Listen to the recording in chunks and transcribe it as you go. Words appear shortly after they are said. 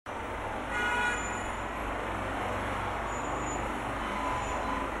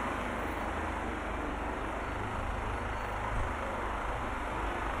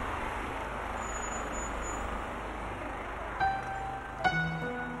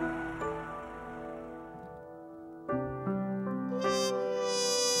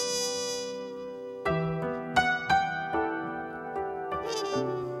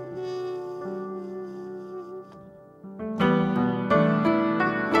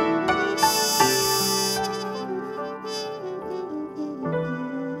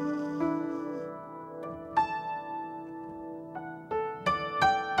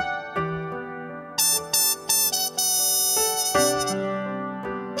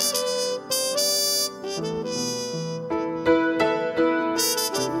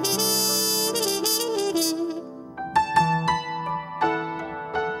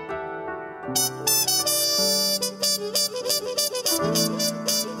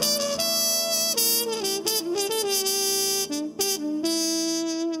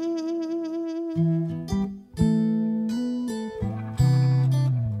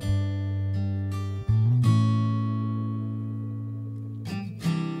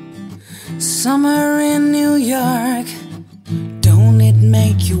Summer in New York, don't it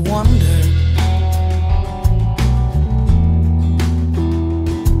make you wonder?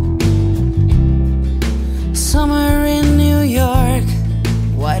 Summer in New York,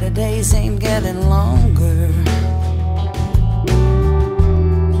 why the days ain't getting longer?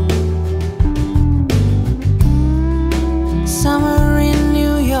 Summer in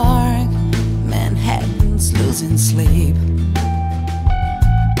New York, Manhattan's losing sleep.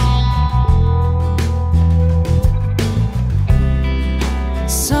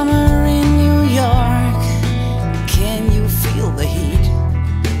 Summer in New York, can you feel the heat?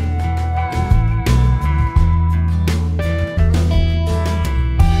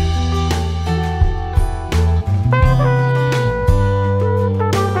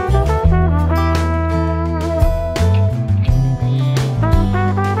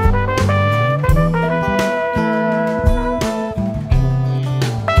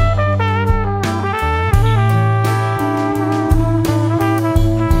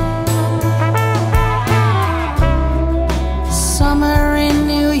 Summer in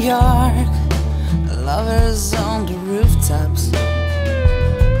New York, lovers on the rooftops.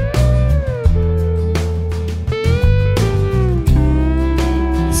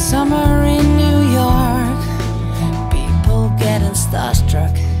 Summer in New York, people getting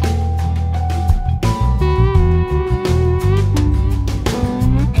starstruck.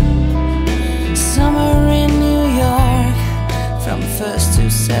 Summer in New York, from 1st to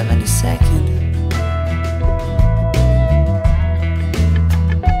 72nd.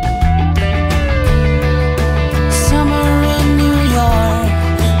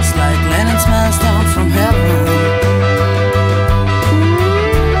 Smiles down from heaven.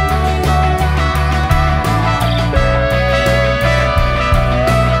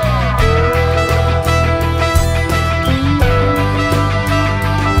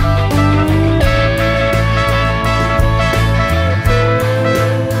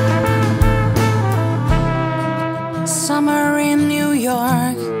 Summer in New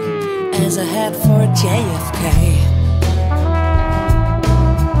York, as I head for JFK.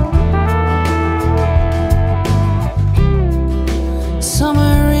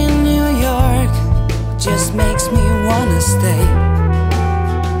 Summer in New York just makes me wanna stay.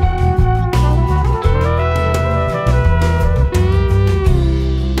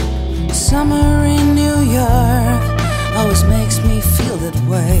 Summer in New York always makes me feel that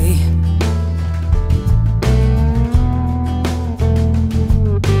way.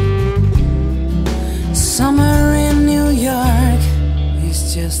 Summer in New York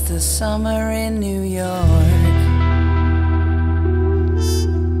is just a summer in New York.